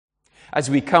As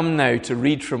we come now to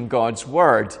read from God's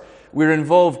Word, we're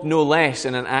involved no less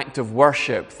in an act of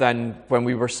worship than when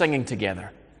we were singing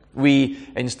together. We,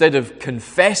 instead of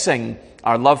confessing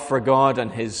our love for God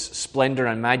and His splendor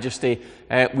and majesty,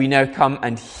 we now come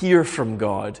and hear from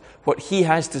God what He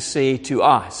has to say to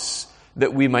us,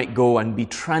 that we might go and be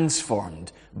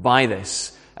transformed by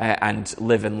this and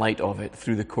live in light of it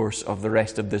through the course of the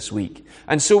rest of this week.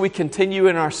 And so we continue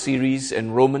in our series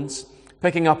in Romans,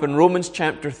 picking up in Romans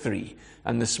chapter 3.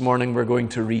 And this morning we're going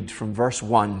to read from verse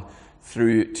 1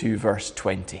 through to verse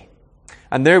 20.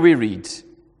 And there we read,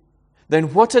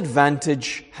 "Then what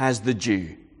advantage has the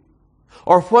Jew?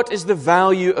 Or what is the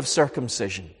value of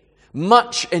circumcision?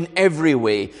 Much in every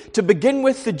way. To begin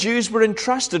with, the Jews were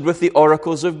entrusted with the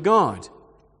oracles of God.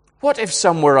 What if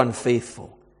some were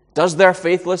unfaithful? Does their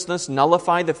faithlessness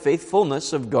nullify the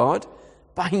faithfulness of God?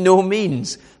 By no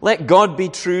means. Let God be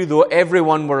true, though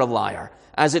everyone were a liar,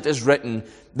 as it is written,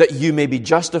 that you may be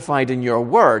justified in your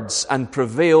words and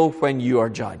prevail when you are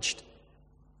judged.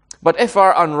 But if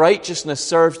our unrighteousness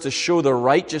serves to show the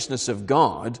righteousness of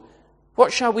God,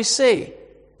 what shall we say?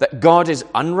 That God is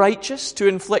unrighteous to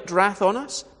inflict wrath on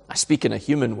us? I speak in a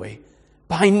human way.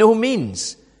 By no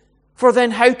means. For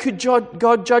then how could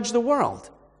God judge the world?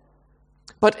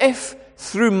 But if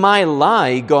through my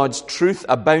lie God's truth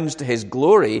abounds to His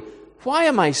glory, why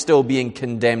am I still being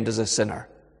condemned as a sinner?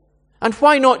 And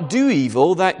why not do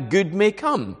evil that good may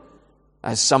come?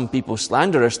 As some people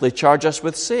slanderously charge us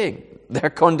with saying,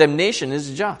 their condemnation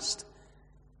is just.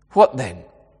 What then?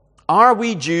 Are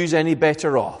we Jews any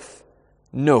better off?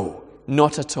 No,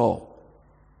 not at all.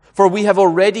 For we have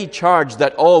already charged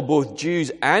that all, both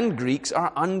Jews and Greeks,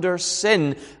 are under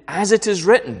sin, as it is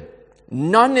written.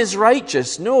 None is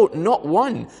righteous, no, not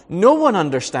one. No one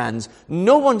understands,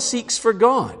 no one seeks for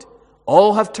God.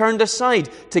 All have turned aside,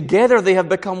 together they have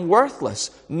become worthless.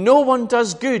 No one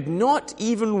does good, not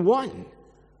even one.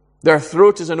 Their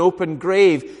throat is an open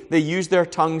grave, they use their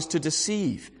tongues to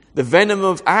deceive. The venom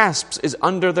of asps is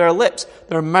under their lips.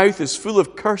 Their mouth is full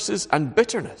of curses and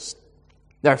bitterness.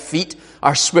 Their feet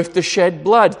are swift to shed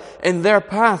blood. In their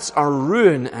paths are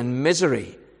ruin and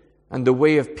misery. And the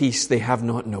way of peace they have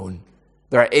not known.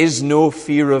 There is no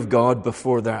fear of God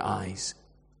before their eyes.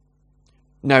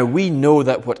 Now we know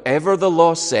that whatever the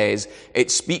law says, it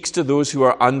speaks to those who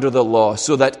are under the law,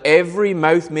 so that every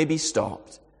mouth may be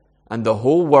stopped, and the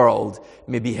whole world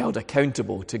may be held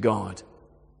accountable to God.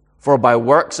 For by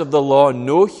works of the law,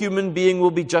 no human being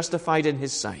will be justified in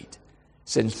his sight,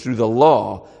 since through the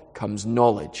law comes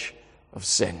knowledge of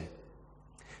sin."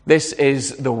 This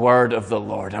is the word of the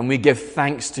Lord, and we give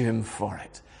thanks to Him for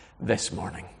it this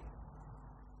morning.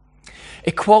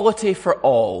 Equality for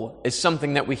all is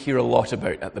something that we hear a lot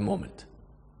about at the moment.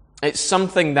 It's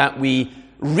something that we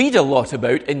read a lot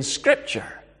about in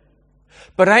Scripture.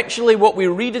 But actually what we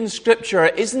read in Scripture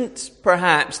isn't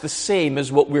perhaps the same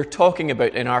as what we're talking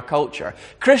about in our culture.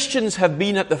 Christians have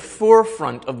been at the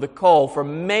forefront of the call for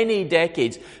many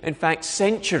decades, in fact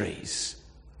centuries,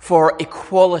 for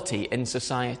equality in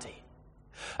society.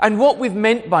 And what we've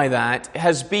meant by that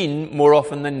has been, more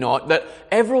often than not, that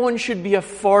everyone should be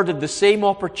afforded the same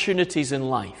opportunities in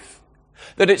life.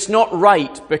 That it's not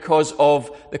right because of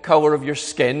the color of your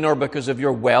skin or because of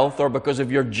your wealth or because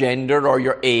of your gender or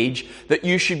your age that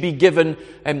you should be given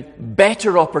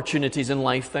better opportunities in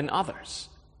life than others.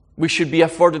 We should be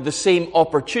afforded the same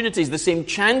opportunities, the same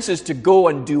chances to go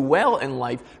and do well in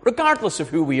life, regardless of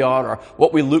who we are or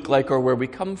what we look like or where we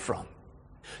come from.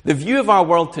 The view of our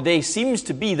world today seems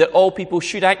to be that all people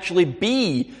should actually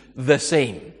be the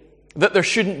same. That there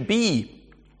shouldn't be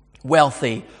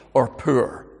wealthy or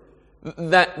poor.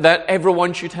 That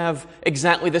everyone should have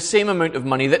exactly the same amount of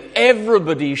money, that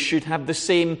everybody should have the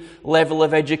same level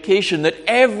of education, that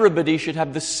everybody should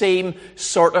have the same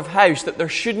sort of house, that there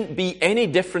shouldn't be any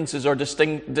differences or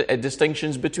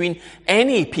distinctions between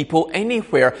any people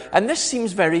anywhere. And this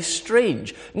seems very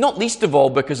strange, not least of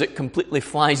all because it completely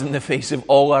flies in the face of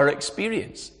all our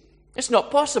experience. It's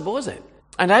not possible, is it?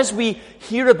 And as we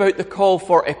hear about the call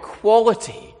for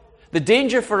equality, the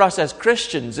danger for us as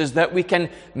Christians is that we can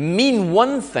mean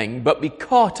one thing but be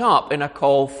caught up in a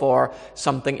call for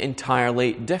something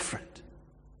entirely different.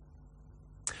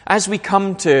 As we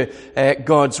come to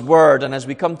God's Word and as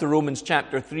we come to Romans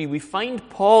chapter 3, we find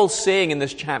Paul saying in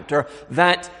this chapter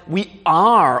that we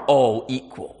are all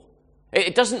equal.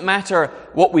 It doesn't matter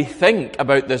what we think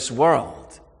about this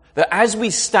world. That as we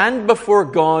stand before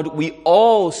God, we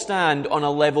all stand on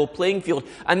a level playing field.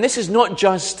 And this is not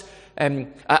just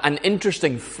an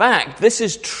interesting fact. This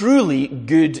is truly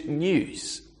good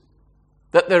news.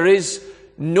 That there is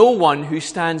no one who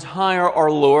stands higher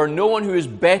or lower, no one who is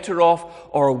better off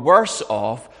or worse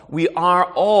off. We are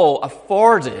all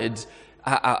afforded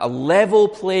a level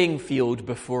playing field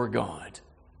before God.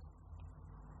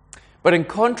 But in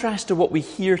contrast to what we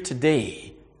hear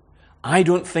today, I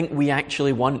don't think we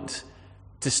actually want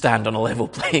to stand on a level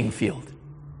playing field.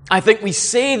 I think we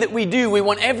say that we do. We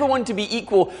want everyone to be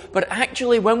equal. But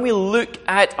actually, when we look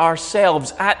at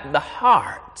ourselves, at the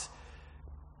heart,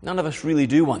 none of us really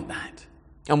do want that.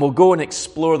 And we'll go and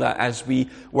explore that as we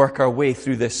work our way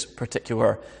through this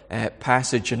particular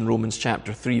passage in Romans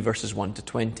chapter 3, verses 1 to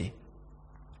 20.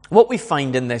 What we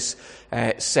find in this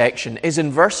section is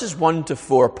in verses 1 to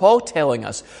 4, Paul telling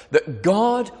us that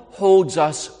God holds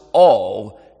us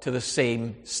all to the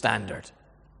same standard.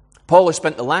 Paul has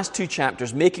spent the last 2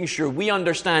 chapters making sure we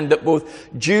understand that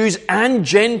both Jews and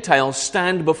Gentiles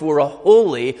stand before a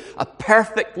holy, a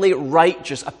perfectly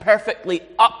righteous, a perfectly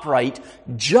upright,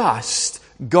 just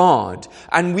God.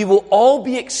 And we will all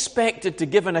be expected to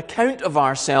give an account of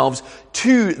ourselves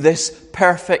to this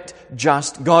perfect,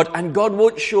 just God. And God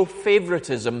won't show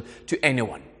favoritism to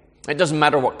anyone. It doesn't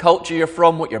matter what culture you're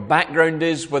from, what your background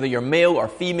is, whether you're male or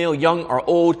female, young or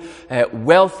old,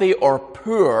 wealthy or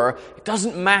poor. It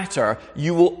doesn't matter.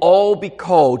 You will all be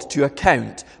called to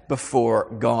account before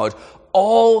God.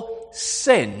 All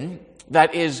sin,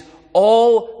 that is,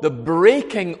 all the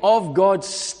breaking of God's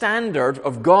standard,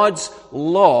 of God's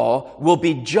law, will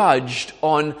be judged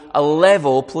on a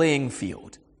level playing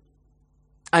field.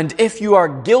 And if you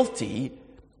are guilty,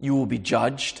 you will be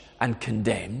judged and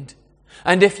condemned.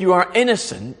 And if you are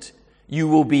innocent, you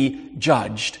will be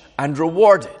judged and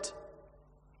rewarded.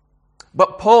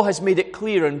 But Paul has made it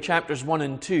clear in chapters 1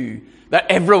 and 2 that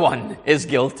everyone is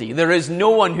guilty. There is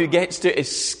no one who gets to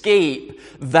escape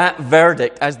that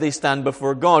verdict as they stand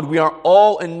before God. We are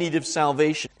all in need of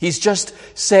salvation. He's just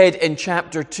said in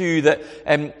chapter 2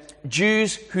 that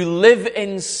Jews who live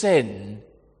in sin,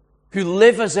 who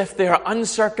live as if they are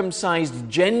uncircumcised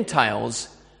Gentiles,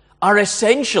 are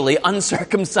essentially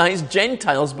uncircumcised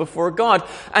Gentiles before God.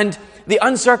 And the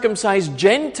uncircumcised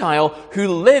Gentile who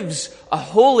lives a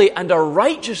holy and a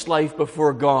righteous life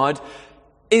before God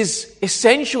is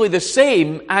essentially the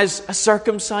same as a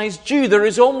circumcised Jew. There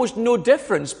is almost no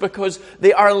difference because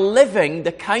they are living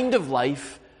the kind of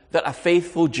life that a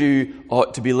faithful Jew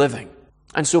ought to be living.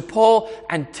 And so Paul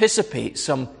anticipates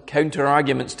some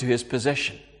counter-arguments to his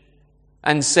position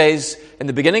and says in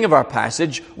the beginning of our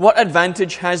passage, what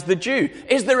advantage has the Jew?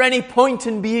 Is there any point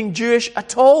in being Jewish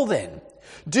at all then?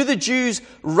 Do the Jews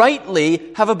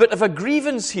rightly have a bit of a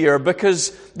grievance here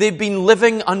because they've been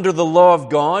living under the law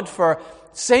of God for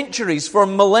centuries, for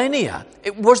millennia?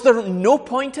 Was there no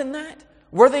point in that?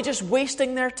 Were they just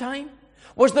wasting their time?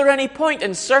 Was there any point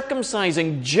in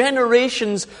circumcising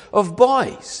generations of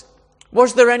boys?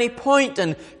 Was there any point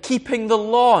in keeping the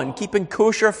law and keeping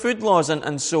kosher food laws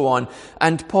and so on?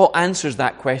 And Paul answers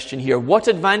that question here. What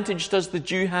advantage does the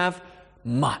Jew have?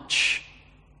 Much.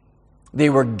 They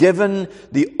were given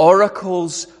the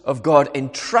oracles of God,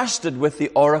 entrusted with the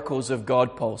oracles of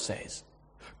God, Paul says.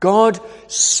 God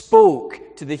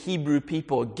spoke to the Hebrew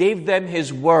people, gave them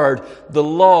His word, the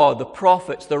law, the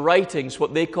prophets, the writings,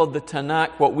 what they called the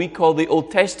Tanakh, what we call the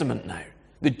Old Testament now,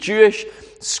 the Jewish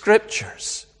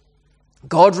scriptures.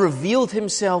 God revealed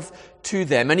Himself to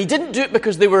them. And He didn't do it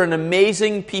because they were an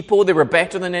amazing people, they were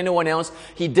better than anyone else.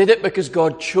 He did it because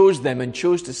God chose them and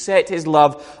chose to set His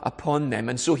love upon them.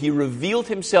 And so He revealed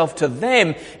Himself to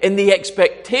them in the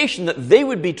expectation that they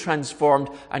would be transformed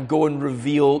and go and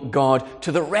reveal God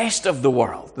to the rest of the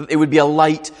world. That they would be a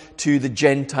light to the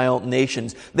Gentile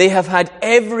nations. They have had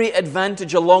every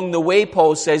advantage along the way,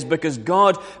 Paul says, because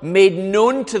God made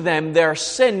known to them their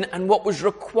sin and what was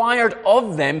required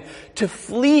of them to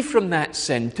flee from that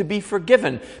sin, to be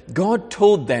forgiven. God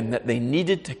told them that they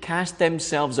needed to cast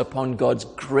themselves upon God's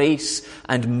grace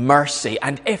and mercy,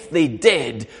 and if they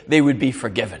did, they would be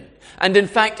forgiven. And in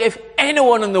fact, if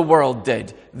anyone in the world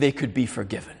did, they could be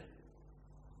forgiven.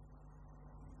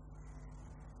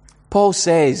 Paul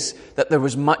says that there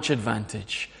was much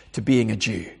advantage to being a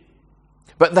Jew.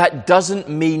 But that doesn't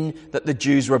mean that the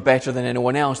Jews were better than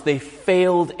anyone else. They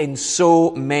failed in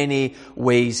so many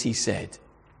ways, he said.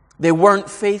 They weren't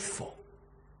faithful.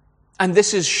 And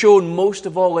this is shown most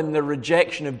of all in the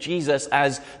rejection of Jesus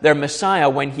as their Messiah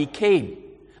when He came.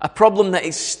 A problem that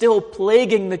is still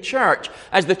plaguing the church.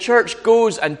 As the church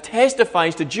goes and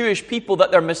testifies to Jewish people that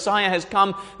their Messiah has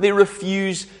come, they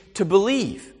refuse to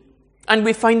believe. And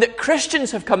we find that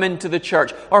Christians have come into the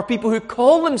church, or people who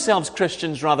call themselves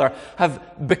Christians rather,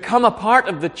 have become a part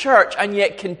of the church and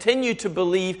yet continue to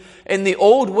believe in the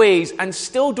old ways and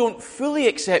still don't fully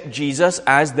accept Jesus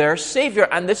as their Savior.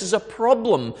 And this is a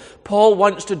problem Paul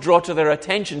wants to draw to their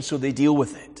attention so they deal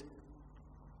with it.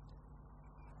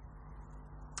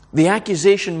 The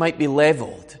accusation might be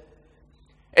leveled.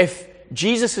 If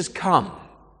Jesus has come,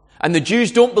 and the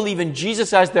Jews don't believe in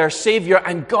Jesus as their Savior,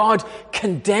 and God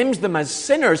condemns them as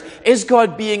sinners, is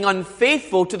God being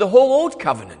unfaithful to the whole Old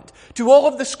Covenant? To all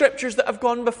of the scriptures that have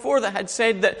gone before that had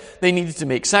said that they needed to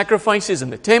make sacrifices in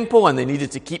the temple and they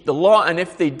needed to keep the law, and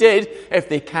if they did, if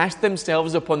they cast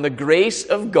themselves upon the grace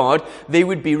of God, they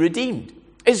would be redeemed.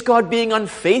 Is God being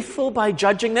unfaithful by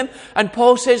judging them? And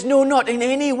Paul says, no, not in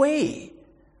any way.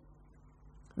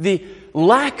 The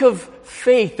lack of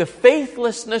faith, the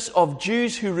faithlessness of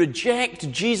Jews who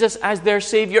reject Jesus as their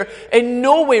Savior, in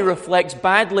no way reflects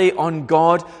badly on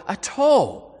God at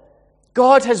all.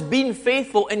 God has been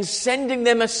faithful in sending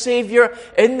them a Savior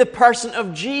in the person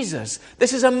of Jesus.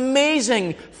 This is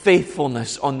amazing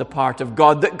faithfulness on the part of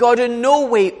God that God in no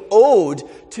way owed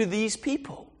to these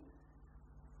people.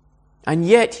 And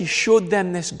yet He showed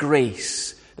them this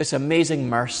grace, this amazing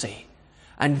mercy.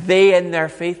 And they, in their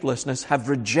faithlessness, have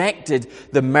rejected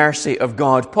the mercy of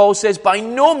God. Paul says, by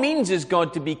no means is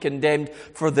God to be condemned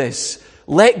for this.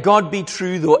 Let God be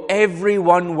true, though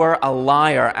everyone were a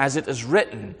liar, as it is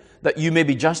written, that you may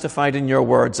be justified in your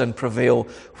words and prevail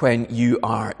when you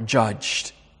are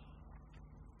judged.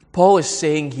 Paul is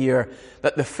saying here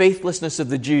that the faithlessness of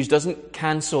the Jews doesn't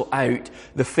cancel out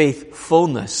the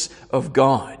faithfulness of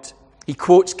God. He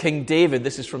quotes King David.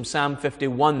 This is from Psalm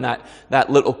 51, that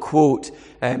little quote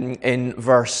in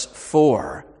verse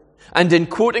 4. And in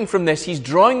quoting from this, he's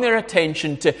drawing their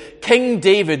attention to King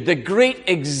David, the great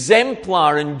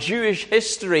exemplar in Jewish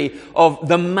history of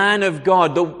the man of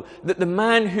God, the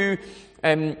man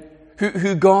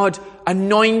who God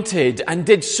anointed and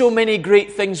did so many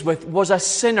great things with, was a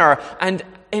sinner. And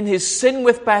in his sin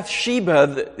with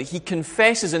Bathsheba, he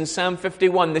confesses in Psalm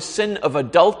 51 the sin of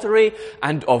adultery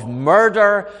and of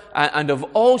murder and of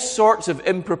all sorts of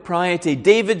impropriety.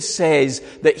 David says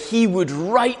that he would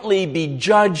rightly be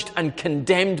judged and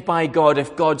condemned by God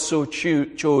if God so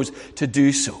chose to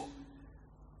do so.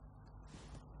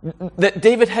 That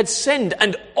David had sinned,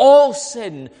 and all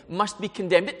sin must be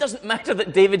condemned. It doesn't matter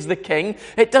that David's the king.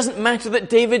 It doesn't matter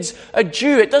that David's a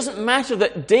Jew. It doesn't matter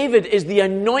that David is the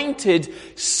anointed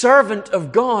servant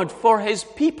of God for his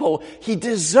people. He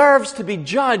deserves to be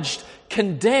judged,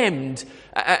 condemned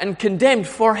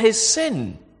for his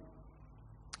sin.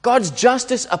 God's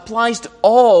justice applies to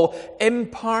all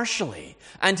impartially.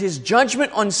 And his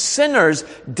judgment on sinners,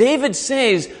 David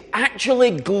says, actually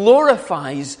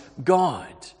glorifies God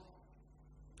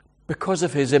because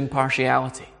of his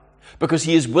impartiality. Because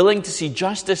he is willing to see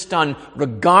justice done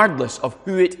regardless of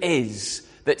who it is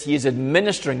that he is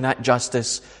administering that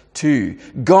justice to.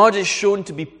 God is shown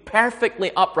to be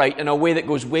perfectly upright in a way that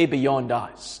goes way beyond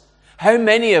us. How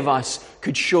many of us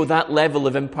could show that level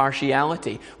of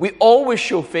impartiality? We always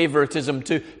show favoritism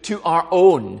to our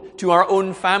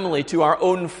own family, to our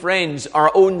own friends, our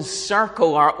own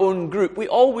circle, our own group. We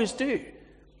always do.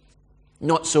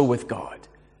 Not so with God.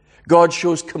 God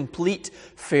shows complete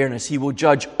fairness. He will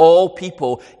judge all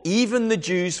people, even the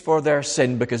Jews, for their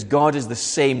sin, because God is the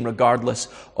same regardless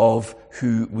of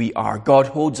who we are. God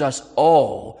holds us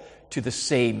all to the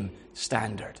same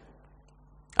standard.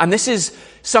 And this is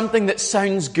something that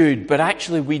sounds good, but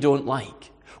actually we don't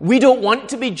like. We don't want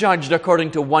to be judged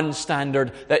according to one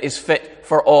standard that is fit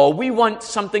for all. We want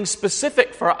something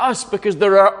specific for us because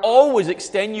there are always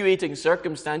extenuating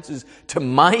circumstances to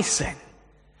my sin.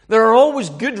 There are always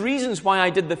good reasons why I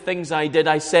did the things I did.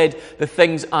 I said the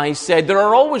things I said. There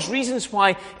are always reasons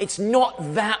why it's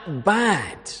not that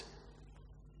bad.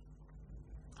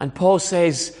 And Paul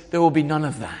says there will be none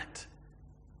of that.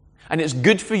 And it's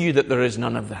good for you that there is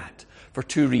none of that for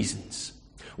two reasons.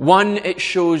 One, it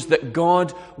shows that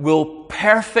God will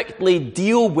perfectly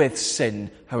deal with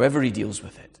sin however he deals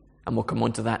with it. And we'll come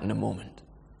on to that in a moment.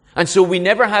 And so we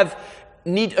never have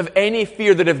need of any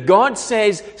fear that if God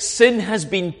says sin has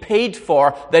been paid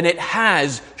for, then it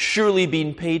has surely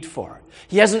been paid for.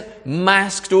 He hasn't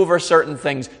masked over certain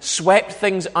things, swept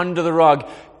things under the rug,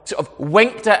 sort of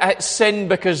winked at sin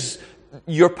because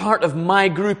you're part of my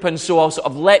group and so I'll sort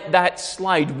of let that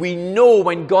slide. We know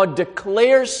when God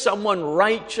declares someone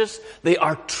righteous, they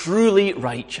are truly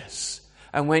righteous.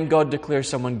 And when God declares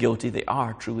someone guilty, they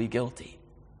are truly guilty.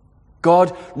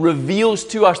 God reveals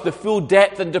to us the full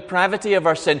depth and depravity of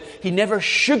our sin. He never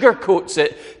sugarcoats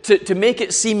it to make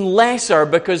it seem lesser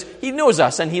because he knows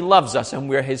us and he loves us and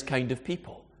we're his kind of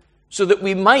people. So that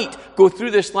we might go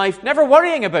through this life never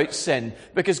worrying about sin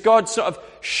because God sort of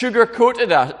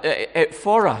sugar-coated it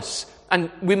for us.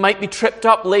 And we might be tripped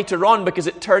up later on because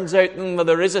it turns out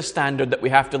there is a standard that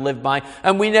we have to live by.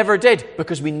 And we never did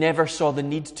because we never saw the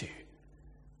need to.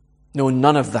 No,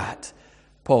 none of that,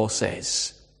 Paul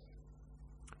says.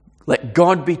 Let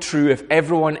God be true if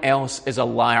everyone else is a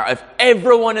liar. If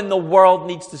everyone in the world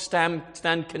needs to stand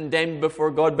condemned before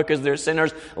God because they're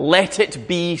sinners, let it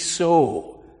be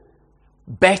so.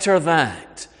 Better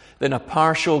that than a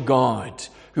partial God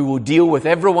who will deal with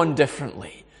everyone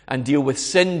differently and deal with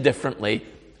sin differently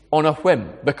on a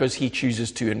whim because he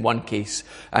chooses to in one case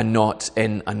and not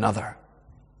in another.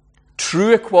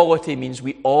 True equality means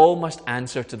we all must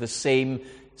answer to the same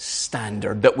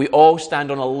standard, that we all stand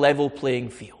on a level playing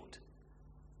field.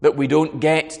 That we don't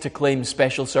get to claim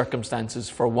special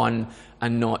circumstances for one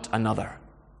and not another.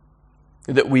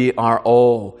 That we are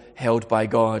all held by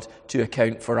God to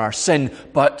account for our sin,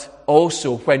 but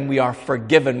also when we are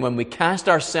forgiven, when we cast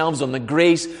ourselves on the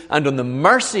grace and on the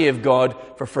mercy of God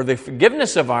for the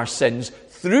forgiveness of our sins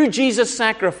through Jesus'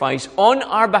 sacrifice on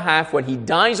our behalf when he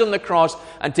dies on the cross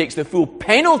and takes the full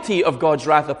penalty of God's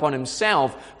wrath upon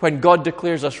himself, when God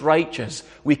declares us righteous,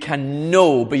 we can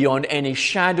know beyond any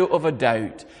shadow of a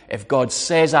doubt, if God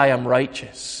says I am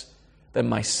righteous, then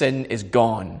my sin is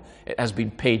gone, it has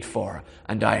been paid for,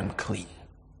 and I am clean.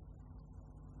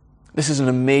 This is an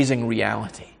amazing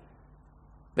reality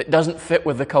that doesn't fit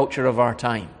with the culture of our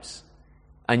times,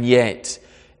 and yet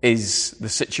is the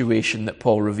situation that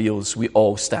Paul reveals we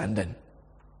all stand in.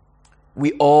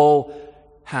 We all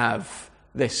have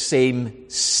this same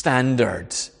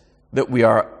standard that we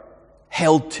are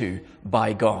held to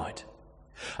by God.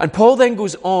 And Paul then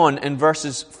goes on in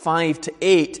verses 5 to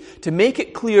 8 to make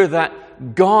it clear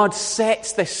that God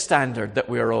sets this standard that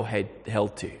we are all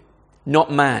held to,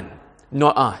 not man,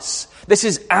 not us. This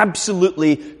is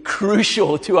absolutely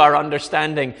crucial to our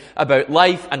understanding about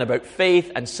life and about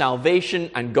faith and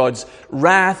salvation and God's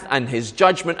wrath and his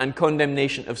judgment and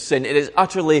condemnation of sin. It is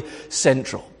utterly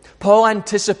central. Paul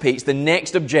anticipates the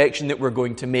next objection that we're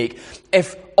going to make.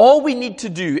 If all we need to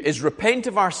do is repent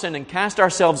of our sin and cast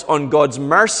ourselves on God's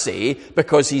mercy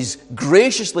because he's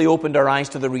graciously opened our eyes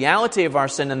to the reality of our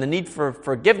sin and the need for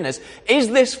forgiveness, is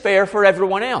this fair for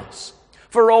everyone else?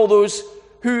 For all those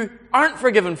who aren't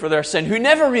forgiven for their sin, who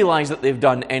never realize that they've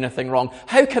done anything wrong.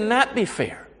 How can that be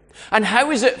fair? And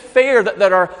how is it fair that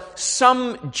there are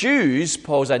some Jews,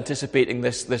 Paul's anticipating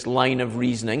this line of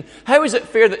reasoning, how is it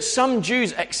fair that some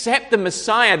Jews accept the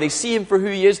Messiah, they see him for who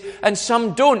he is, and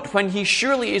some don't, when he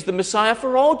surely is the Messiah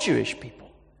for all Jewish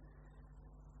people?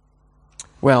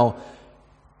 Well,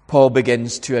 Paul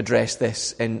begins to address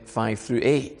this in 5 through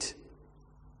 8.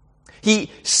 He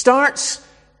starts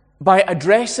by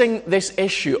addressing this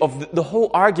issue of the whole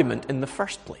argument in the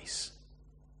first place.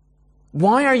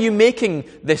 Why are you making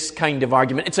this kind of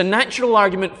argument? It's a natural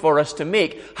argument for us to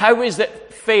make. How is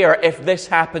it fair if this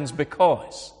happens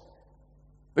because?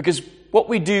 Because what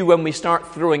we do when we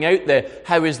start throwing out the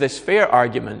how is this fair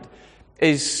argument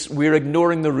is we're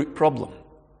ignoring the root problem.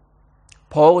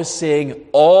 Paul is saying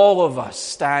all of us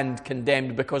stand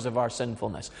condemned because of our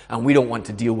sinfulness, and we don't want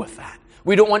to deal with that.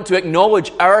 We don't want to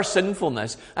acknowledge our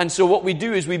sinfulness, and so what we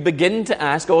do is we begin to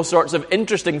ask all sorts of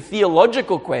interesting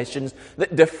theological questions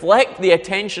that deflect the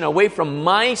attention away from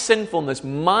my sinfulness,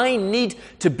 my need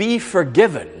to be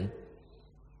forgiven,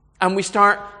 and we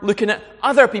start looking at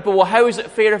other people. Well, how is it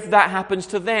fair if that happens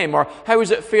to them? Or how is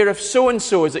it fair if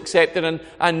so-and-so is accepted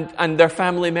and their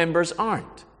family members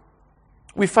aren't?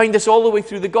 We find this all the way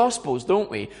through the Gospels,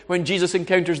 don't we? When Jesus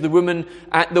encounters the woman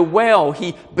at the well,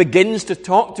 he begins to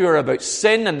talk to her about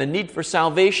sin and the need for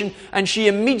salvation, and she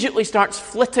immediately starts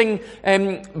flitting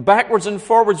backwards and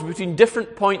forwards between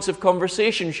different points of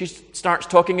conversation. She starts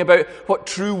talking about what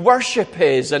true worship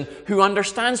is and who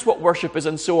understands what worship is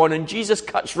and so on, and Jesus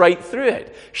cuts right through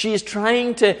it. She is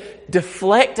trying to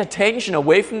deflect attention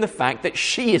away from the fact that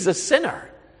she is a sinner.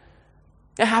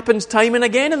 It happens time and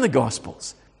again in the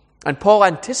Gospels. And Paul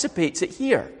anticipates it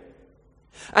here.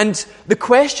 And the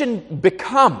question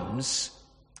becomes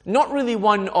not really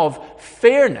one of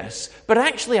fairness, but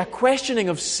actually a questioning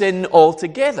of sin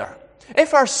altogether.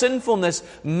 If our sinfulness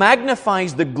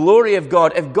magnifies the glory of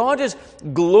God, if God is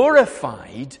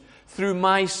glorified through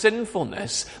my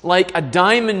sinfulness, like a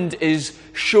diamond is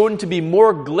shown to be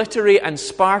more glittery and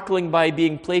sparkling by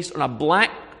being placed on a black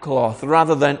cloth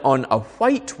rather than on a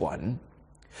white one,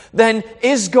 then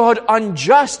is God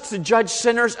unjust to judge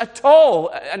sinners at all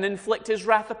and inflict his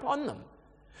wrath upon them?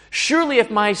 Surely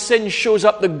if my sin shows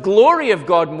up the glory of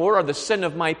God more, or the sin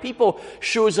of my people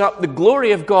shows up the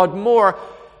glory of God more,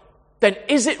 then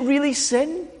is it really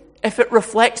sin? If it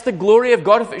reflects the glory of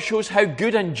God, if it shows how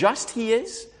good and just he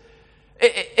is?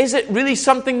 Is it really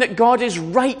something that God is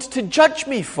right to judge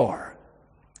me for?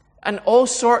 And all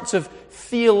sorts of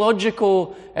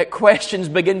theological questions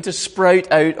begin to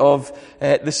sprout out of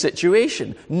the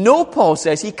situation. No, Paul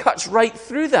says, he cuts right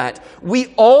through that.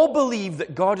 We all believe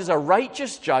that God is a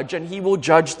righteous judge and he will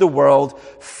judge the world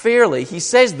fairly. He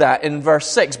says that in verse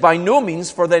 6. By no means,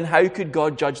 for then how could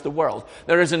God judge the world?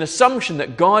 There is an assumption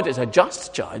that God is a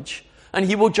just judge and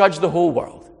he will judge the whole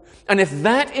world. And if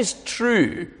that is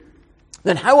true,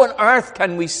 then how on earth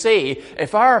can we say,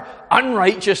 if our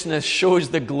unrighteousness shows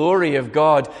the glory of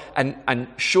God and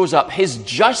shows up his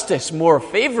justice more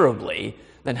favorably,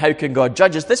 then how can God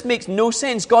judge us? This makes no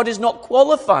sense. God is not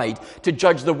qualified to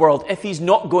judge the world if he's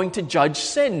not going to judge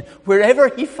sin wherever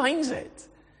he finds it.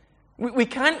 We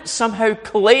can't somehow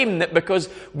claim that because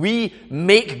we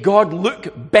make God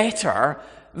look better,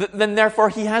 then therefore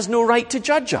he has no right to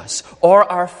judge us, or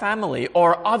our family,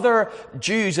 or other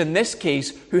Jews in this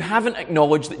case who haven't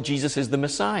acknowledged that Jesus is the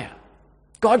Messiah.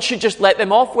 God should just let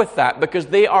them off with that because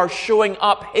they are showing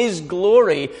up his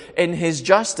glory in his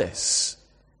justice.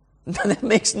 That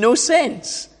makes no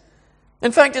sense.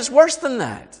 In fact, it's worse than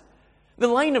that. The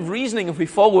line of reasoning, if we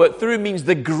follow it through, means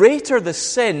the greater the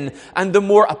sin and the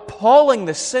more appalling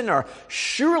the sinner,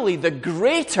 surely the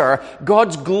greater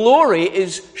God's glory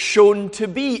is shown to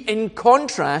be in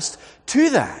contrast to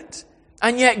that.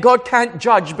 And yet God can't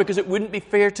judge because it wouldn't be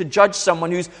fair to judge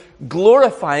someone who's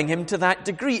glorifying him to that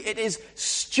degree. It is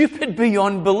stupid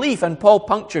beyond belief, and Paul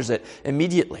punctures it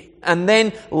immediately. And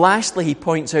then lastly, he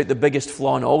points out the biggest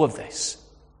flaw in all of this.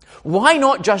 Why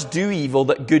not just do evil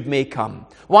that good may come?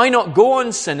 Why not go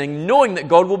on sinning, knowing that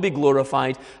God will be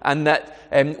glorified and that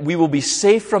we will be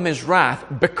safe from his wrath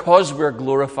because we're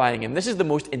glorifying him? This is the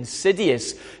most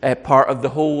insidious part of the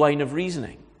whole line of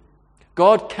reasoning.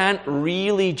 God can't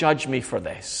really judge me for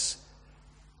this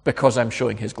because I'm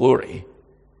showing his glory.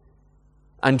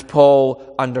 And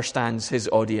Paul understands his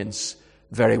audience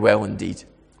very well indeed.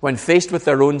 When faced with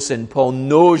their own sin, Paul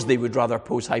knows they would rather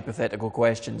pose hypothetical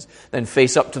questions than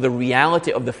face up to the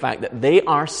reality of the fact that they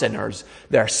are sinners.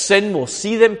 Their sin will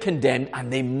see them condemned,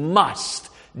 and they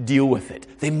must deal with it.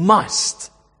 They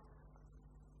must.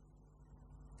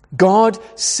 God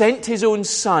sent his own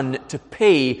Son to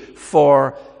pay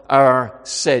for our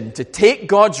sin, to take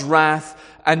God's wrath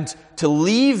and to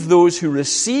leave those who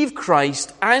receive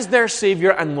Christ as their Savior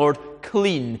and Lord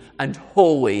clean and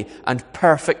holy and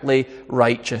perfectly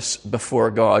righteous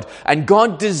before God. And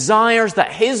God desires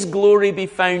that his glory be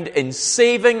found in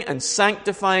saving and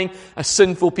sanctifying a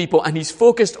sinful people. And he's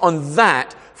focused on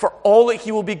that for all that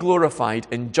he will be glorified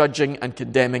in judging and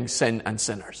condemning sin and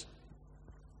sinners.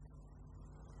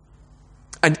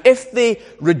 And if they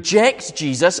reject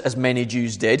Jesus, as many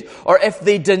Jews did, or if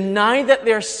they deny that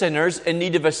they're sinners in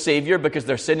need of a Savior because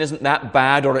their sin isn't that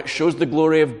bad, or it shows the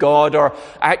glory of God, or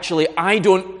actually I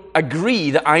don't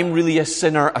agree that I'm really a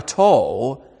sinner at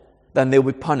all, then they'll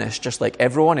be punished just like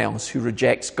everyone else who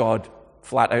rejects God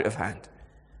flat out of hand.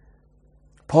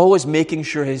 Paul is making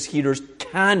sure his hearers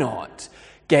cannot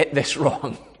get this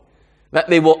wrong. That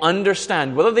they will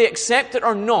understand, whether they accept it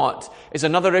or not is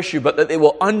another issue, but that they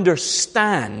will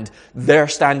understand their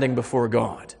standing before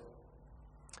God.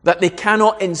 That they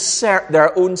cannot insert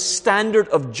their own standard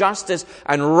of justice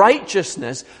and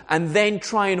righteousness and then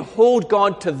try and hold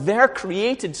God to their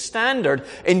created standard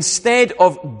instead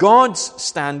of God's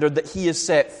standard that he has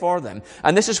set for them.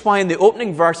 And this is why in the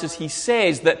opening verses he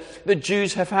says that the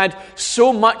Jews have had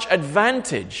so much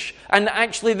advantage, and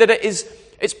actually that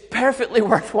it's perfectly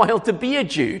worthwhile to be a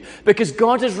Jew because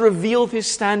God has revealed his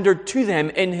standard to them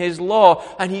in his law,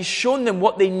 and he's shown them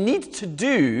what they need to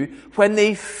do when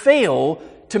they fail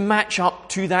to match up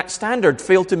to that standard,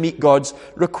 fail to meet God's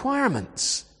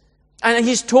requirements. And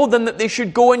he's told them that they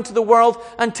should go into the world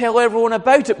and tell everyone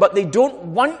about it, but they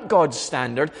don't want God's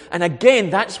standard. And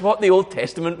again, that's what the Old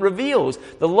Testament reveals.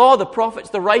 The law, the prophets,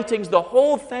 the writings, the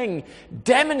whole thing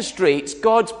demonstrates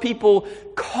God's people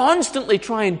constantly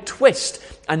try and twist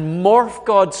and morph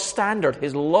God's standard,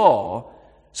 his law,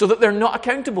 so that they're not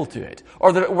accountable to it,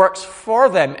 or that it works for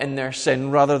them in their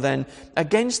sin rather than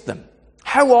against them.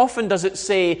 How often does it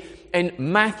say in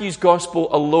Matthew's gospel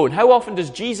alone, how often does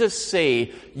Jesus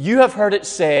say, "You have heard it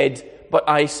said, but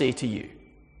I say to you"?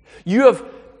 You have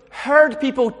heard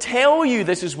people tell you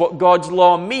this is what God's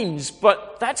law means,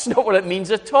 but that's not what it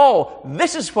means at all.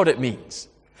 This is what it means.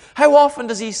 How often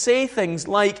does he say things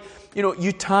like,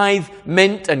 you tithe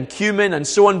mint and cumin and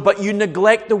so on, but you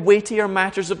neglect the weightier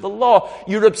matters of the law.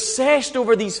 You're obsessed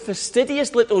over these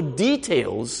fastidious little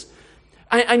details,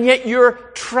 And yet you're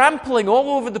trampling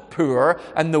all over the poor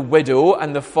and the widow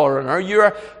and the foreigner.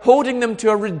 You're holding them to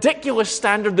a ridiculous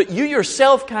standard that you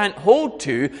yourself can't hold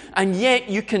to, and yet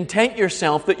you content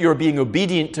yourself that you're being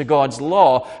obedient to God's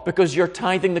law because you're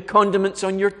tithing the condiments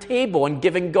on your table and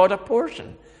giving God a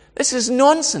portion. This is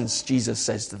nonsense, Jesus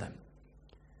says to them.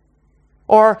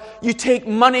 Or you take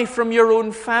money from your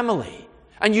own family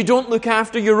and you don't look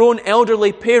after your own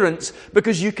elderly parents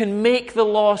because you can make the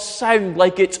law sound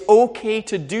like it's okay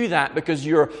to do that because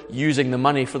you're using the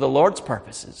money for the Lord's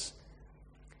purposes.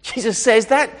 Jesus says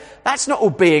that's not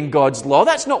obeying God's law.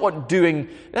 That's not doing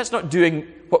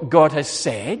what God has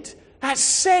said. That's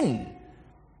sin.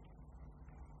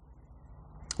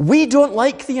 We don't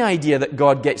like the idea that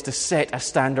God gets to set a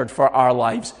standard for our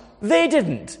lives. They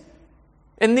didn't.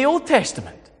 In the Old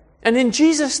Testament and in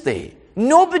Jesus' day,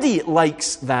 nobody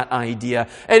likes that idea.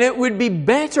 And it would be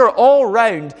better all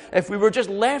round if we were just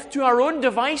left to our own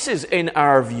devices in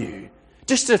our view,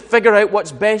 just to figure out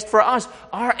what's best for us.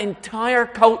 Our entire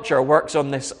culture works on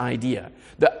this idea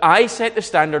that I set the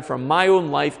standard for my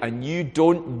own life and you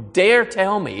don't dare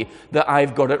tell me that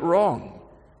I've got it wrong.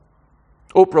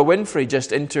 Oprah Winfrey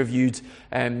just interviewed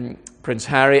Prince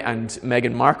Harry and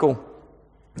Meghan Markle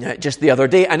just the other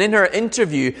day. And in her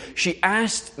interview, she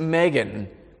asked Meghan,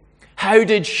 how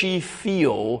did she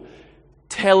feel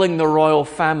telling the royal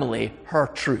family her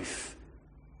truth?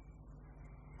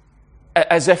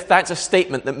 As if that's a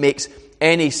statement that makes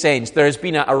any sense. There has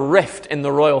been a rift in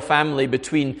the royal family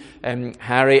between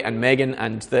Harry and Meghan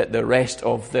and the rest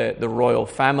of the royal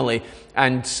family.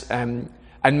 And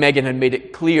Meghan had made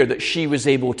it clear that she was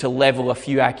able to level a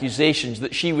few accusations,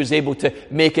 that she was able to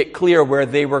make it clear where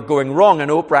they were going wrong. And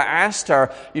Oprah asked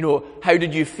her, how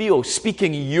did you feel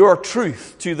speaking your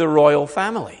truth to the royal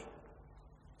family?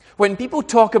 When people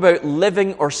talk about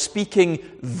living or speaking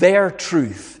their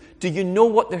truth, do you know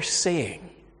what they're saying?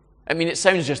 I mean, it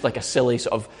sounds just like a silly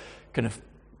sort of kind of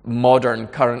modern,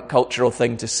 current cultural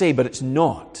thing to say, but it's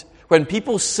not. When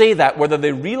people say that, whether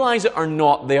they realize it or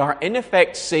not, they are in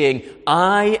effect saying,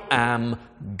 I am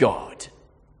God.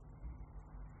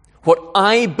 What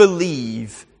I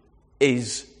believe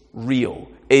is real,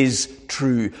 is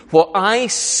true. What I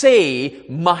say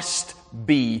must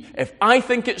be. If I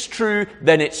think it's true,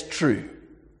 then it's true.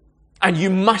 And you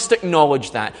must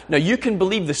acknowledge that. Now, you can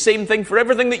believe the same thing for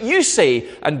everything that you say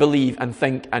and believe and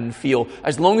think and feel,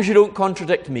 as long as you don't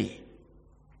contradict me.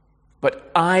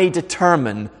 But I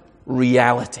determine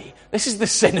reality. This is the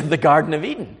sin of the Garden of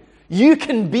Eden. You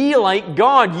can be like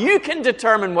God. You can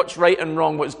determine what's right and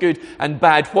wrong, what's good and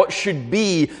bad, what should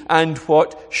be and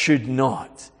what should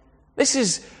not. This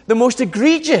is the most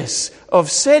egregious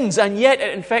of sins, and yet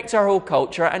it affects our whole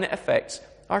culture and it affects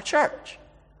our church.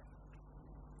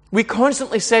 We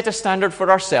constantly set a standard for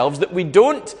ourselves that we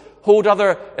don't hold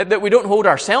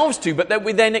ourselves to, but that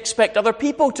we then expect other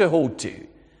people to hold to.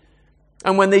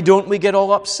 And when they don't, we get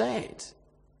all upset.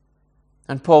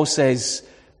 And Paul says,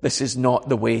 this is not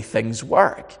the way things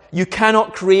work. You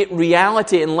cannot create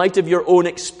reality in light of your own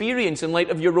experience, in light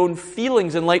of your own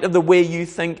feelings, in light of the way you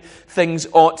think things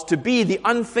ought to be. The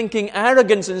unthinking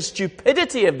arrogance and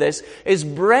stupidity of this is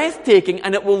breathtaking,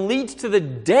 and it will lead to the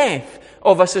death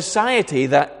of a society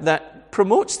that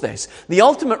promotes this. The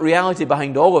ultimate reality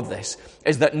behind all of this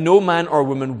is that no man or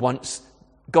woman wants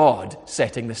God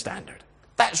setting the standard.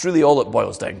 That's really all it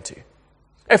boils down to.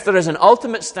 If there is an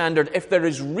ultimate standard, if there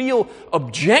is real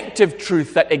objective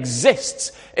truth that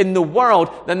exists in the world,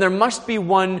 then there must be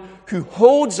one who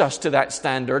holds us to that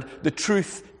standard, the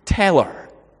truth teller.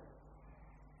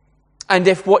 And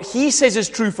if what he says is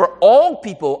true for all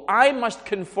people, I must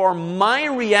conform my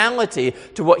reality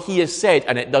to what he has said.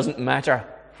 And it doesn't matter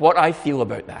what I feel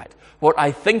about that, what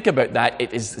I think about that.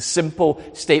 It is the simple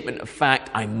statement of fact.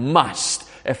 I must,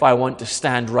 if I want to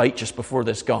stand righteous before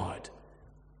this God.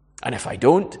 And if I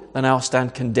don't, then I'll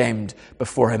stand condemned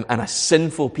before him. And a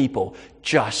sinful people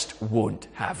just won't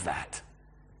have that.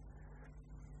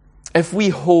 If we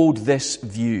hold this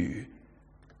view,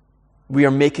 we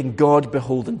are making God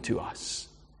beholden to us.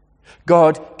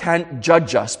 God can't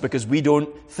judge us because we don't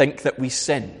think that we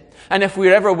sin. And if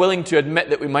we're ever willing to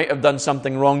admit that we might have done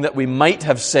something wrong, that we might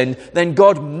have sinned, then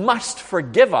God must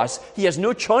forgive us. He has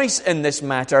no choice in this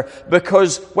matter,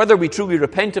 because whether we truly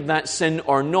repent of that sin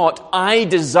or not, I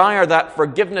desire that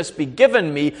forgiveness be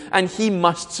given me, and he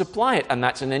must supply it. And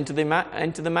that's an end to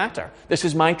the matter. This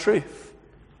is my truth.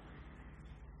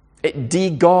 It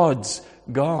de-gods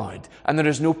God, and there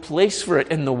is no place for it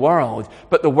in the world,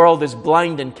 but the world is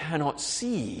blind and cannot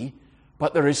see,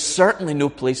 but there is certainly no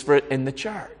place for it in the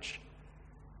church.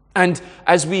 And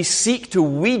as we seek to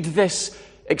weed this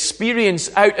experience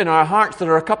out in our hearts,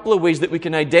 there are a couple of ways that we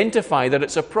can identify that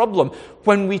it's a problem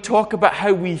when we talk about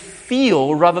how we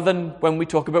feel rather than when we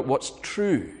talk about what's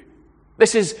true.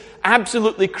 This is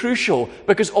absolutely crucial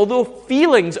because although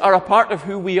feelings are a part of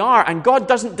who we are, and God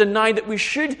doesn't deny that we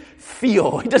should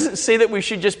feel, He doesn't say that we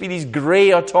should just be these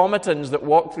grey automatons that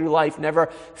walk through life never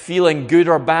feeling good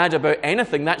or bad about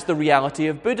anything. That's the reality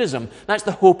of Buddhism. That's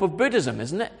the hope of Buddhism,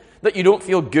 isn't it? That you don't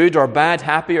feel good or bad,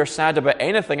 happy or sad about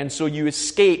anything, and so you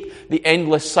escape the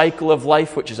endless cycle of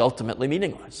life, which is ultimately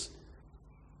meaningless.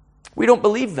 We don't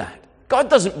believe that. God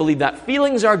doesn't believe that.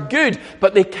 Feelings are good,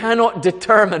 but they cannot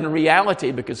determine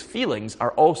reality because feelings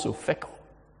are also fickle.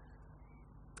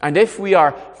 And if we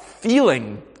are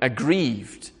feeling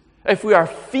aggrieved, if we are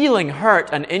feeling hurt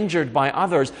and injured by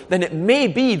others, then it may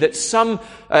be that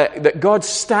that God's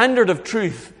standard of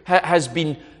truth has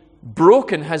been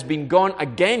broken, has been gone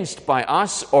against by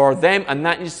us or them, and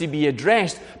that needs to be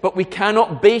addressed. But we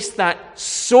cannot base that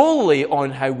solely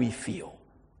on how we feel.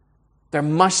 There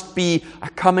must be a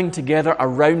coming together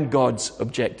around God's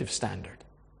objective standard.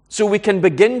 So we can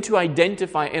begin to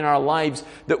identify in our lives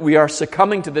that we are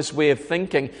succumbing to this way of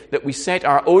thinking, that we set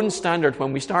our own standard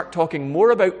when we start talking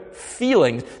more about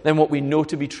feelings than what we know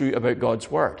to be true about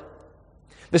God's Word.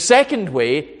 The second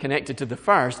way, connected to the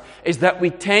first, is that we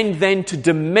tend then to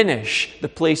diminish the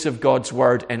place of God's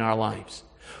Word in our lives.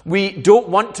 We don't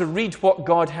want to read what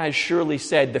God has surely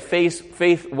said, the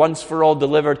faith once for all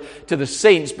delivered to the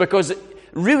saints, because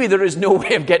really there is no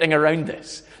way of getting around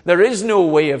this. There is no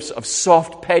way of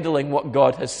soft pedaling what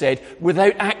God has said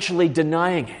without actually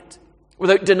denying it,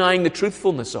 without denying the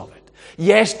truthfulness of it.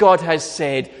 Yes, God has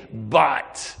said,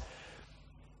 but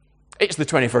it's the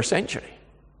 21st century.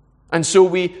 And so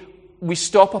we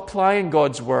stop applying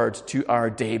God's word to our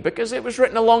day because it was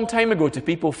written a long time ago to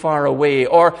people far away,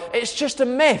 or it's just a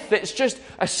myth, it's just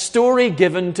a story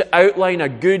given to outline a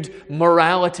good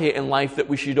morality in life that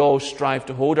we should all strive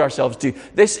to hold ourselves to.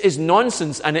 This is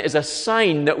nonsense, and it is a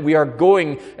sign that we are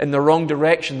going in the wrong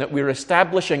direction, that we're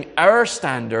establishing our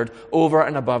standard over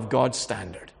and above God's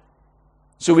standard.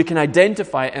 So we can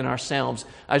identify it in ourselves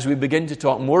as we begin to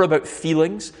talk more about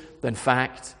feelings than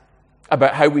fact,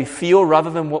 about how we feel rather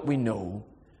than what we know.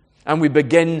 And we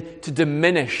begin to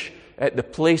diminish the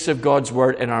place of God's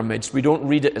word in our midst. We don't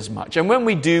read it as much. And when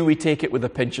we do, we take it with a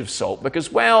pinch of salt. Because,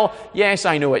 well, yes,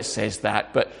 I know it says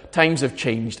that, but times have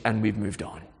changed and we've moved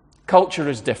on. Culture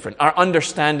is different. Our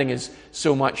understanding is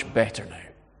so much better now.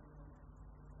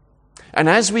 And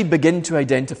as we begin to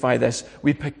identify this,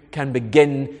 we can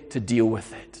begin to deal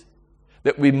with it.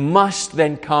 That we must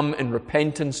then come in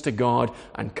repentance to God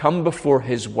and come before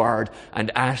His Word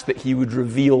and ask that He would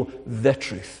reveal the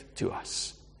truth to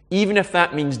us, even if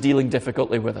that means dealing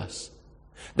difficultly with us.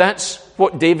 That's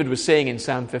what David was saying in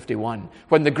Psalm 51,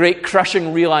 when the great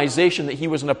crushing realization that he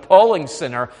was an appalling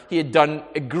sinner, he had done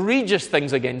egregious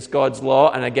things against God's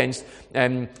law and against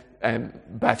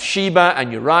Bathsheba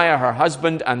and Uriah, her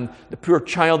husband, and the poor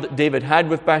child that David had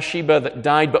with Bathsheba that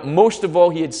died, but most of all,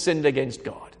 he had sinned against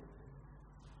God.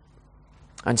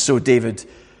 And so David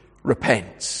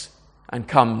repents and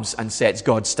comes and sets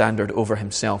God's standard over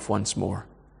himself once more.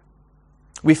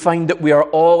 We find that we are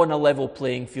all on a level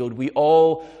playing field. We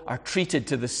all are treated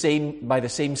by the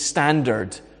same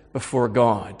standard before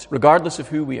God, regardless of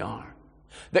who we are.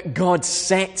 That God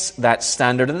sets that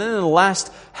standard. And then in the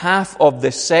last half of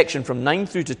this section, from 9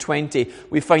 through to 20,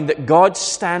 we find that God's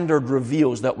standard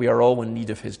reveals that we are all in need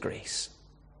of His grace.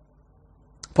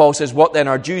 Paul says, what then,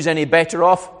 are Jews any better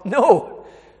off?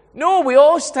 No, we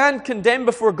all stand condemned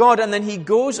before God. And then he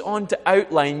goes on to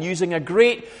outline, using a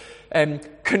great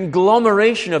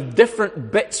conglomeration of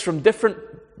different bits from different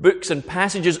books and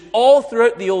passages all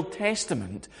throughout the Old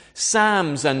Testament,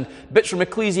 Psalms and bits from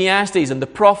Ecclesiastes and the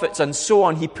prophets and so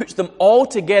on. He puts them all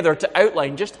together to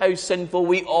outline just how sinful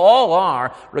we all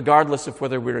are, regardless of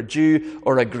whether we're a Jew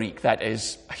or a Greek, that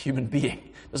is, a human being.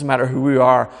 Doesn't matter who we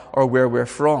are or where we're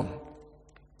from.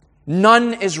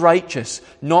 None is righteous,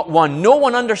 not one. No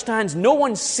one understands, no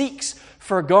one seeks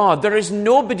for God. There is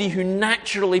nobody who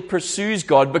naturally pursues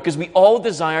God because we all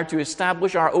desire to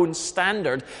establish our own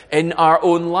standard in our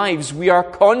own lives. We are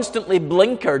constantly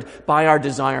blinkered by our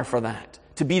desire for that,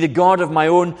 to be the God of my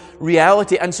own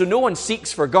reality. And so no one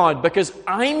seeks for God because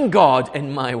I'm God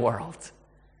in my world.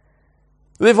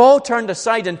 They've all turned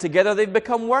aside and together they've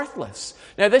become worthless.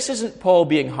 Now, this isn't Paul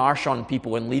being harsh on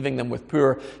people and leaving them with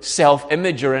poor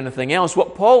self-image or anything else.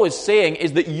 What Paul is saying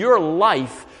is that your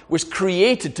life was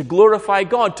created to glorify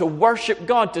God, to worship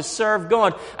God, to serve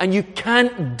God. And you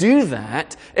can't do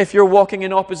that if you're walking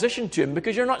in opposition to Him,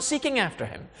 because you're not seeking after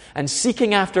Him. And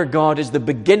seeking after God is the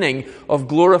beginning of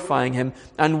glorifying Him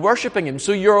and worshiping Him.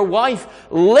 So your wife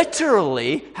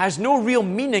literally has no real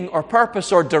meaning or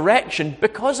purpose or direction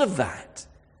because of that.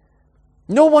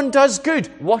 No one does good.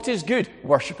 What is good?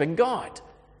 Worshipping God.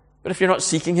 But if you're not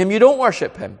seeking Him, you don't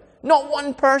worship Him. Not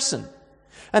one person.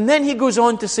 And then he goes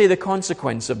on to say the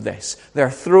consequence of this. Their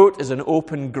throat is an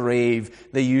open grave.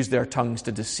 They use their tongues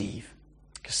to deceive.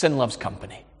 Because sin loves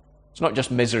company. It's not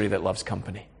just misery that loves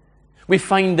company. We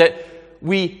find that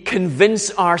we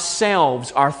convince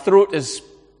ourselves. Our throat is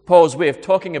Paul's way of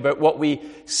talking about what we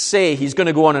say. He's going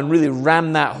to go on and really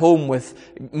ram that home with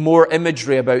more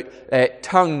imagery about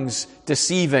tongues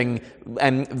deceiving,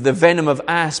 and the venom of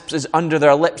asps is under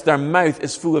their lips. Their mouth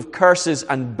is full of curses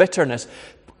and bitterness.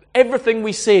 Everything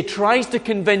we say tries to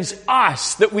convince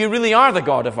us that we really are the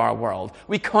God of our world.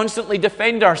 We constantly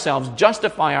defend ourselves,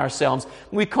 justify ourselves.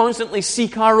 We constantly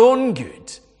seek our own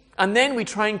good. And then we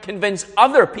try and convince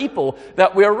other people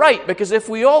that we're right, because if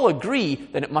we all agree,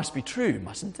 then it must be true,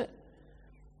 mustn't it?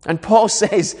 And Paul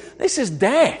says, this is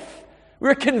death.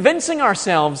 We're convincing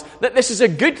ourselves that this is a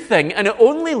good thing, and it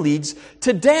only leads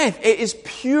to death. It is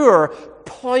pure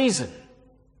poison.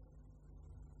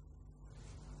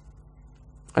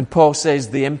 And Paul says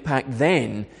the impact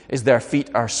then is their feet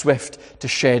are swift to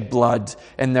shed blood.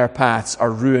 In their paths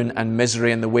are ruin and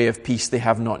misery, in the way of peace they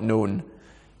have not known.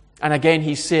 And again,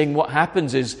 he's saying what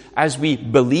happens is, as we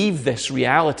believe this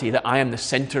reality that I am the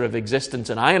center of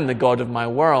existence and I am the God of my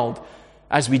world,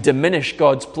 as we diminish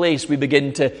God's place, we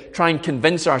begin to try and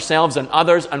convince ourselves and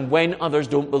others, and when others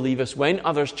don't believe us, when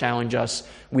others challenge us,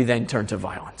 we then turn to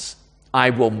violence.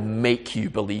 I will make you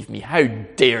believe me. How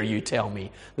dare you tell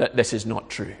me that this is not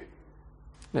true?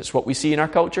 That's what we see in our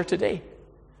culture today.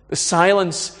 The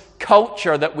silence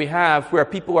culture that we have, where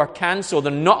people are cancelled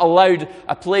and not allowed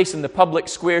a place in the public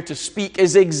square to speak,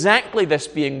 is exactly this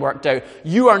being worked out.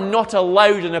 You are not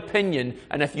allowed an opinion,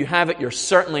 and if you have it, you're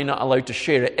certainly not allowed to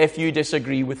share it if you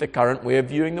disagree with the current way of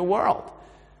viewing the world.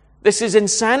 This is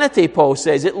insanity, Paul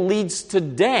says. It leads to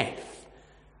death.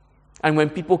 And when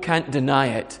people can't deny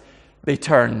it, they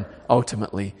turn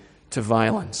ultimately to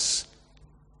violence.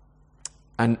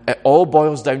 And it all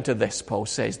boils down to this, Paul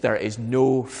says, there is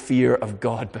no fear of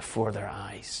God before their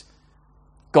eyes.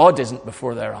 God isn't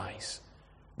before their eyes.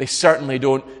 They certainly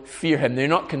don't fear Him. They're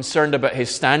not concerned about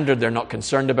His standard. They're not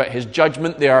concerned about His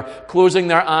judgment. They are closing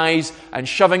their eyes and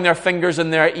shoving their fingers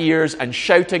in their ears and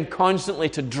shouting constantly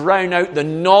to drown out the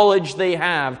knowledge they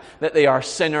have that they are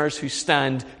sinners who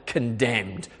stand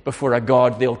condemned before a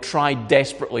God they'll try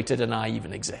desperately to deny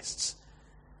even exists.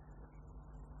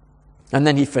 And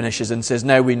then he finishes and says,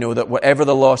 now we know that whatever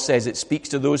the law says, it speaks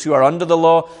to those who are under the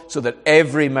law, so that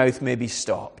every mouth may be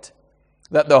stopped,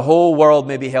 that the whole world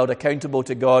may be held accountable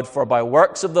to God, for by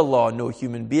works of the law no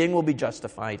human being will be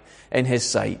justified in His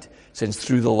sight, since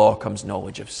through the law comes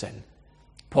knowledge of sin.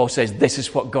 Paul says this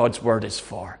is what God's word is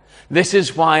for. This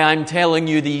is why I'm telling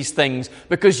you these things,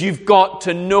 because you've got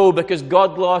to know, because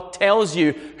God's law tells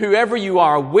you whoever you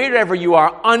are, wherever you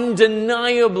are,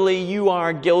 undeniably you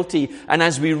are guilty. And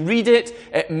as we read it,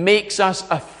 it makes us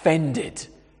offended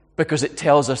because it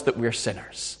tells us that we're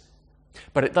sinners.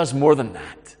 But it does more than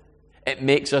that. It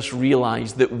makes us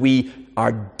realize that we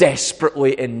are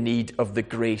desperately in need of the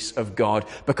grace of God,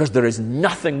 because there is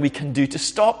nothing we can do to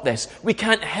stop this. We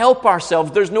can't help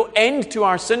ourselves. There's no end to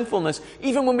our sinfulness.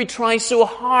 Even when we try so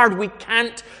hard, we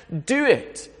can't do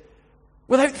it.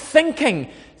 Without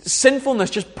thinking, sinfulness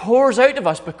just pours out of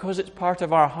us because it's part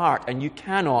of our heart, and you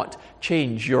cannot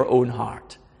change your own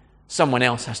heart. Someone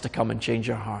else has to come and change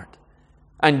your heart.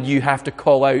 And you have to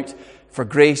call out for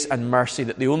grace and mercy,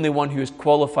 that the only one who is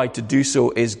qualified to do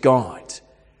so is God.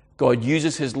 God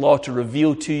uses His law to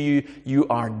reveal to you, you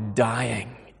are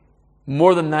dying.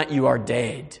 More than that, you are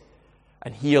dead.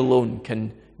 And He alone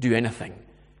can do anything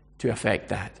to affect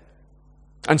that.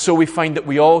 And so we find that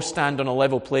we all stand on a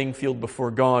level playing field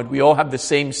before God. We all have the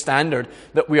same standard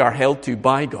that we are held to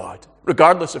by God,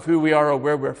 regardless of who we are or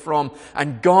where we're from.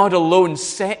 And God alone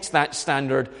sets that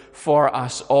standard for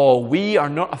us all. We are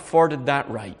not afforded that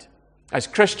right. As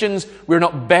Christians, we're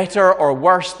not better or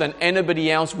worse than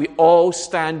anybody else. We all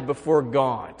stand before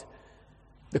God.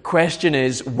 The question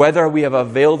is whether we have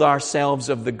availed ourselves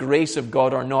of the grace of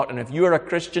God or not. And if you are a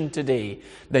Christian today,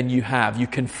 then you have. You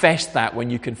confessed that when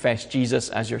you confessed Jesus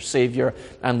as your Savior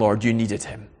and Lord. You needed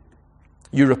Him.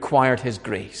 You required His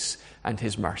grace and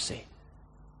His mercy.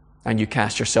 And you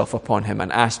cast yourself upon Him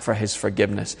and asked for His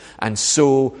forgiveness. And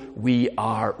so we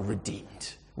are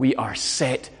redeemed. We are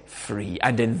set free.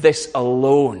 And in this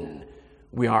alone,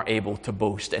 we are able to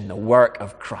boast in the work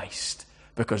of Christ,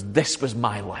 because this was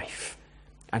my life,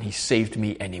 and he saved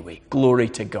me anyway. Glory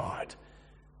to God.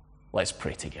 Let's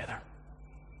pray together.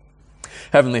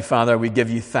 Heavenly Father, we give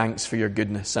you thanks for your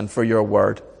goodness and for your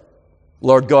word.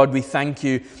 Lord God, we thank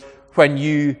you when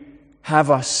you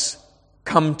have us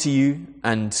come to you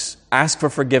and ask for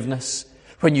forgiveness,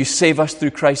 when you save us through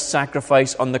Christ's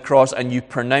sacrifice on the cross and you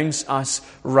pronounce us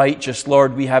righteous.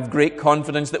 Lord, we have great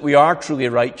confidence that we are truly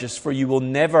righteous, for you will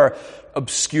never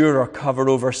obscure or cover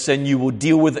over sin. You will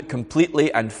deal with it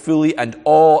completely and fully, and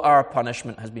all our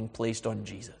punishment has been placed on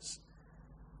Jesus.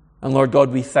 And Lord God,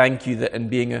 we thank you that in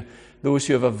being those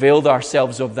who have availed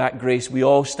ourselves of that grace, we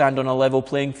all stand on a level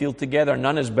playing field together.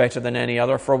 None is better than any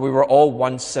other, for we were all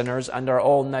once sinners and are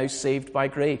all now saved by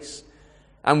grace.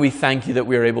 And we thank you that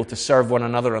we are able to serve one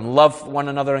another and love one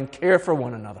another and care for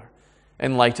one another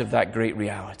in light of that great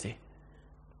reality.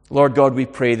 Lord God, we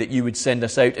pray that you would send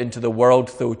us out into the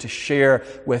world, though, to share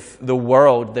with the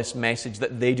world this message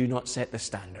that they do not set the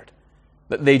standard,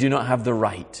 that they do not have the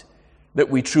right, that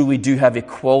we truly do have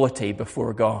equality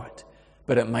before God.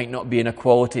 But it might not be an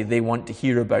equality they want to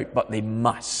hear about, but they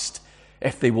must,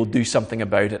 if they will do something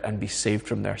about it and be saved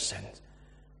from their sins.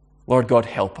 Lord God,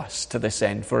 help us to this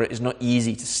end, for it is not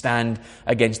easy to stand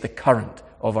against the current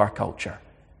of our culture,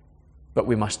 but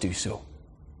we must do so.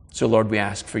 So, Lord, we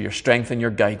ask for your strength and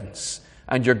your guidance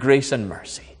and your grace and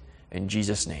mercy. In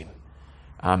Jesus' name,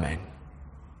 amen.